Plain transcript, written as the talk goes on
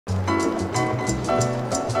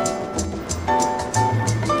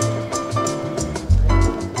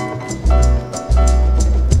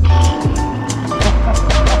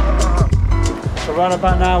Right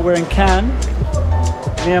about now we're in Cannes.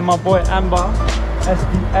 Me and my boy AMBA,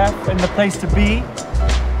 SDF, in the place to be.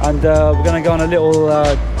 And we're gonna go on a little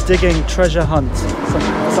digging treasure hunt.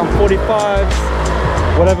 Some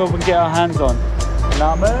 45s, whatever we can get our hands on.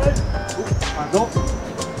 Now, man. Get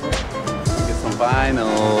some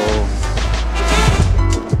vinyl.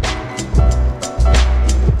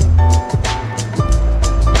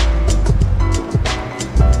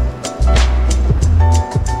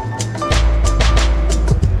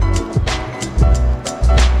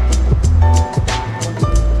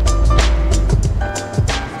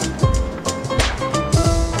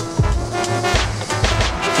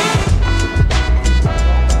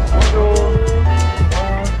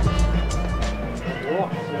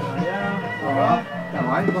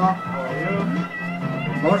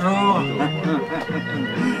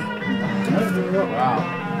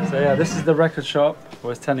 So yeah, this is the record shop I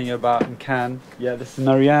was telling you about in Cannes. Yeah, this is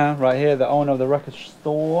Marianne right here, the owner of the record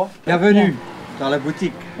store. Bienvenue dans la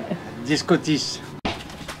boutique Discotis.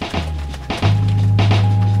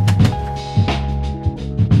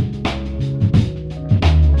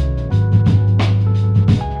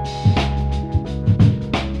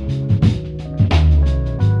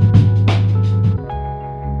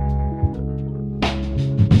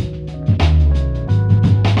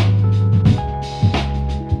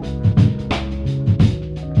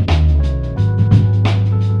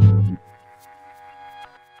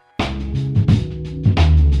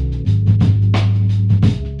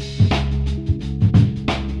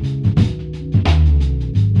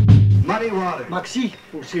 Maxi,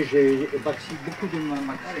 aussi j'ai maxi beaucoup de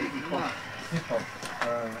maxi.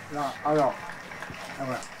 Là, alors,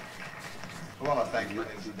 voilà. Well, I think you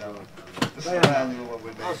need to do. This is a manual what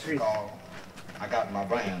we basically call. I got my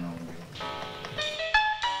brand on you.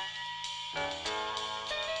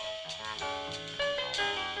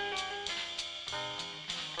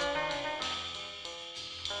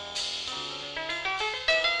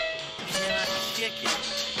 Can I kick it?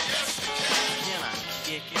 Can I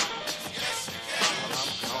kick it? Well, I'm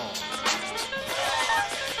gone.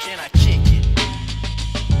 Can I kick it?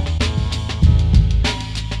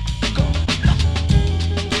 Go.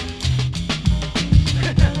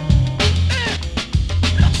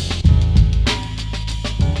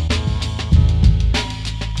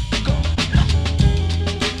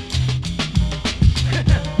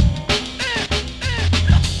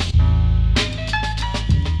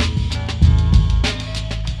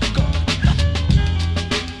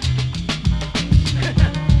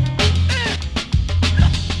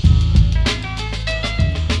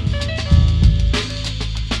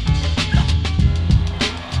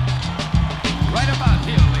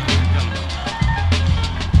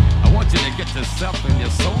 Yourself and your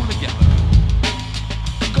soul together.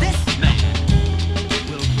 This man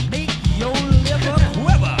will make your liver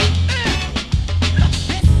quiver.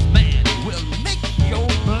 This man will make your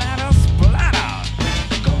bladder splatter.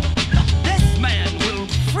 This man will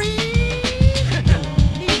freeze your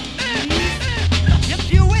knees. If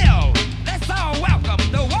you will, let's all welcome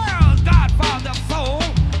the world's godfather soul,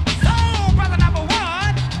 soul brother number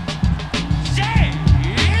one,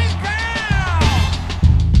 James Brown.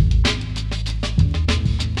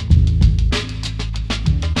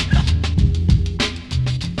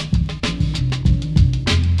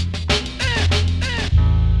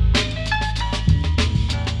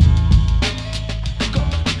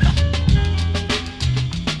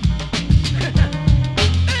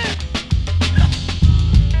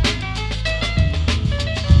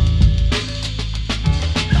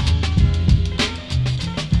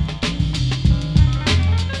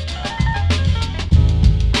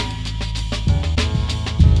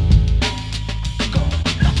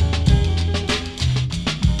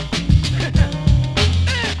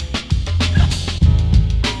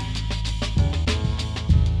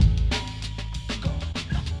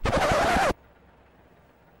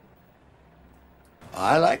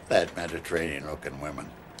 I like that Mediterranean-looking women.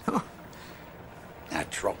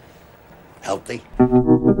 Natural, healthy.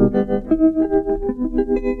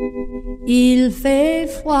 Il fait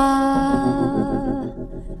froid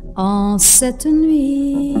en cette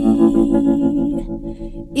nuit.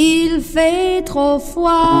 Il fait trop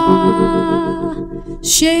froid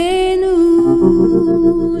chez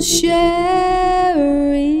nous,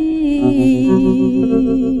 chérie.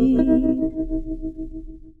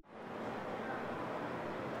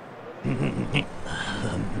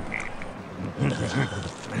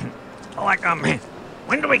 Like,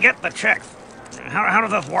 when do we get the checks? How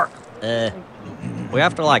does this work? We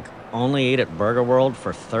have to, like, only eat at Burger World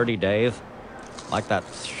for 30 days. Like that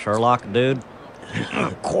Sherlock dude.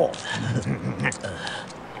 Cool.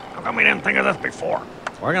 How come we didn't think of this before?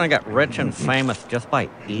 We're gonna get rich and famous just by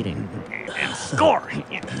eating. And score!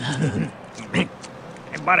 Hey,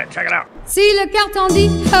 buddy, check it out. Si le cœur t'en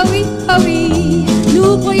dit, oh oui,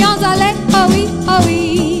 nous pourrions aller, oh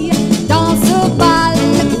oui, dans ce bal,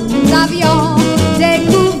 nous avions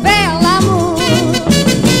découvert l'amour.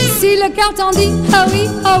 Si le cœur t'en dit, oh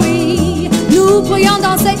oui, nous pourrions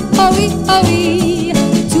danser, oh oui,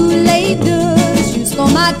 tous les deux jusqu'au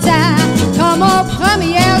matin, comme au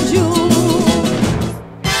premier jour.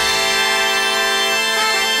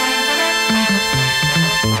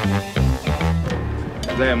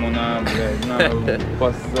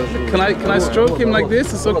 Can I stroke him like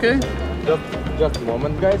this? It's okay? Just a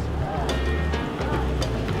moment, guys.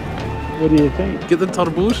 What do you think? Get the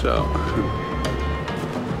Tarboosh out.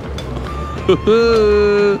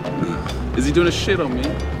 Is he doing a shit on me?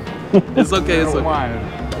 It's okay, it's okay.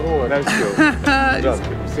 Oh, that's good.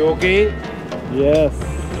 It's okay? Yes.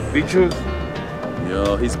 We choose.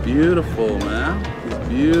 Yo, he's beautiful, man. He's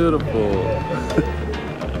beautiful.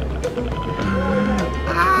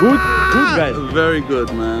 Good guys. Very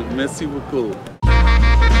good, man. Merci beaucoup.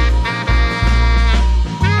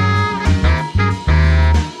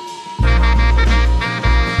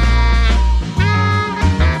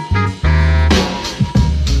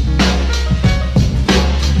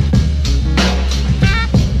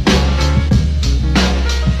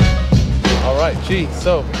 All right, gee,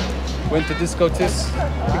 so went to Discotis,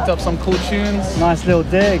 picked up some cool tunes. Nice little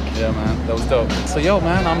dig. Yeah, man, that was dope. So, yo,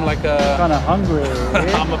 man, I'm like kind of hungry.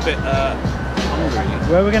 I'm a bit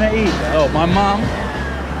hungry. Where are we gonna eat? Oh, my mom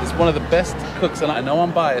is one of the best cooks, and I know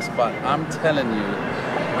I'm biased, but I'm telling you,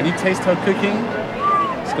 when you taste her cooking,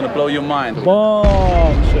 it's gonna blow your mind.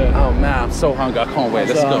 Bomb shit. Oh man, I'm so hungry. I can't wait.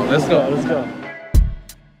 Let's go. Let's go. Let's go.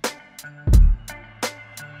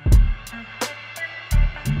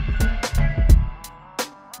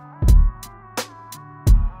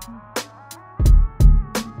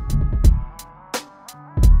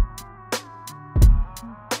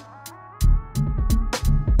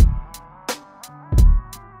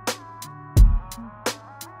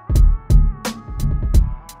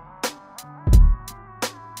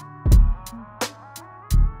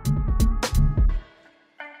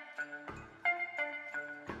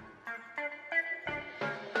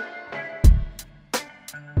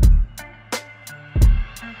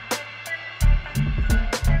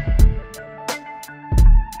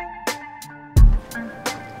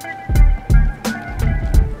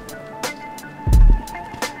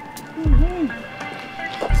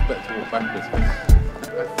 Backwards.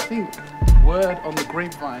 I think word on the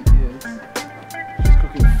grapevine is she's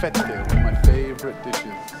cooking fette, one of my favorite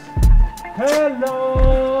dishes.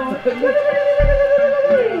 Hello!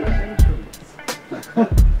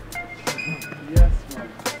 Yes, man.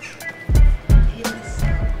 Yes.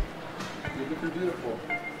 You're looking beautiful.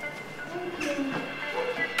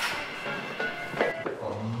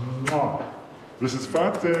 This is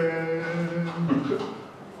Fate.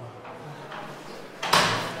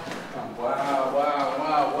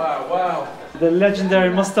 Wow. The legendary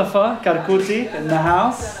Mustafa Karkuti in the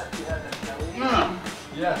house.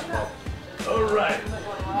 Yes, all right.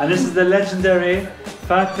 And this is the legendary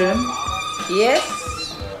Fatin. Yes.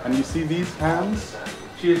 And you see these hands?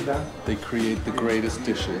 They create the greatest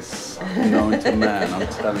dishes known to man, I'm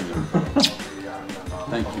telling you.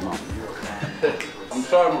 Thank you, Mom. I'm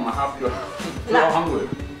sorry, Mom, I have to. I'm hungry.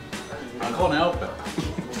 I can't help it.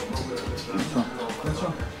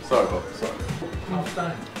 Sorry, Bob, sorry.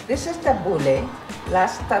 This is tabbouleh,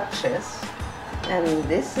 last touches. And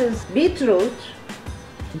this is beetroot,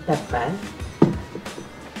 pepper.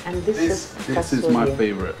 And this is my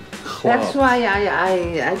favorite. That's why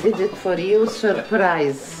I did it for you,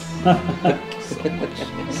 surprise.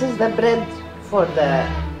 This is the bread for the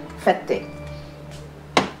fette.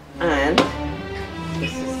 And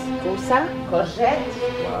this is kusa, courgette.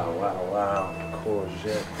 Wow.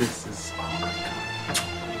 Courgette. This is, oh my God.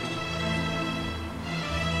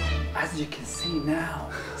 As you can see now,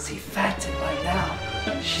 see Fatin right now.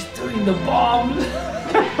 She's doing the bomb.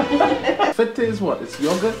 Fette is what? It's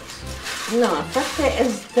yogurt? No, fette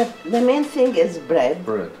is the main thing is bread.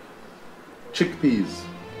 Bread. Chickpeas?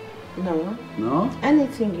 No. No?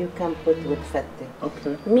 Anything you can put with fette.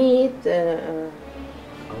 Okay. Meat. Yeah,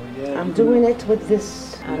 I'm doing it with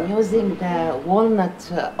this. I'm using the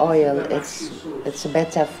walnut oil. It's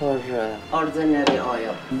better for ordinary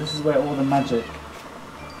oil. And this is where all the magic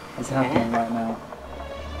is happening right now.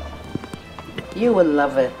 You will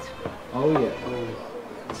love it. Oh yeah.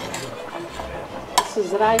 This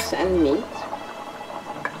is rice and meat.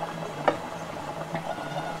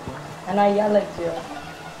 And I yell at you.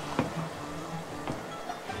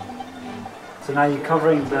 So now you're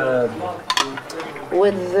covering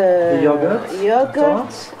with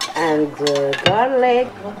yogurt and garlic.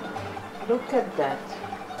 Look at that.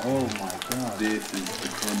 Oh my god. This is the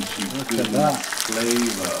crunchy Look at that.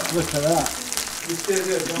 flavor. Look at that.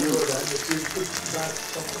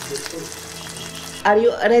 Are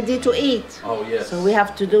you ready to eat? Oh yes. So we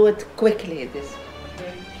have to do it quickly. This.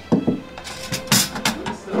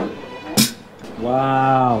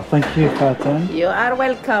 Wow, thank you, Faten. You are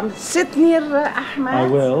welcome. Sit near Ahmed. I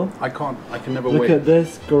will. I can never Look wait. at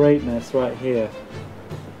this greatness right here.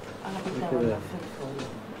 Look at this.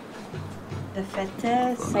 The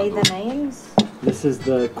feta, say the names. This is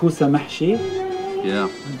the kusa mahshi. Yeah.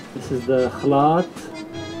 This is the khlat.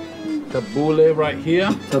 Tabbouleh right here.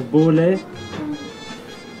 Tabbouleh.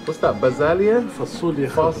 What's that? Basalia? Fasulya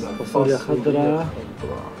khadra.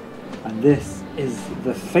 And this is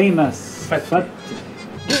the famous fat.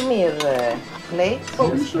 Give me your plate.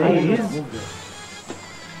 Yes, please.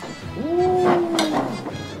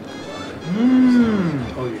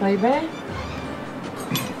 طيبة.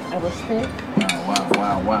 أبو steak.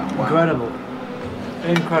 Wow. Incredible.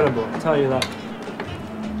 Incredible, I'll tell you that.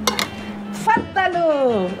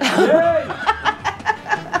 تفضلوا.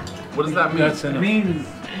 What does that mean? It means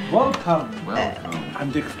welcome. Welcome.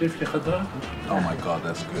 عندك فلفل خضراء؟ Oh my god,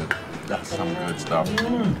 that's good. That's some good stuff.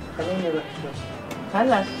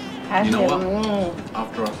 خلاص. You know what?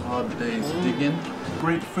 After a hard day's digging,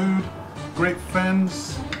 great food, great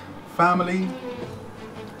friends, family.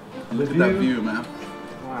 Look at that view, man.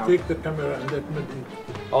 Wow. Take the camera and let me eat.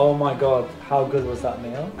 Oh my god, how good was that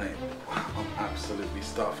meal? Mate, I'm absolutely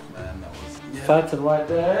stuffed, man. That was Faten right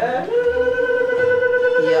there.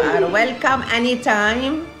 You are welcome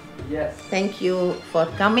anytime. Yes. Thank you for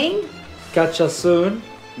coming. Catch us soon.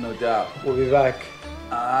 no doubt. We'll be back.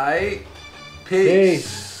 Aight.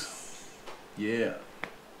 Peace. Yeah.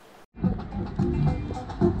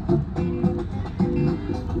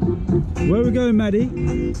 Where are we going, Maddie?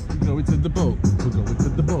 We're going to the boat. We're going to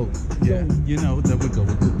the boat. Yeah, you know that we're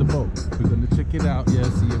going to the boat. We're going to check it out. Yeah,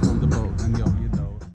 see if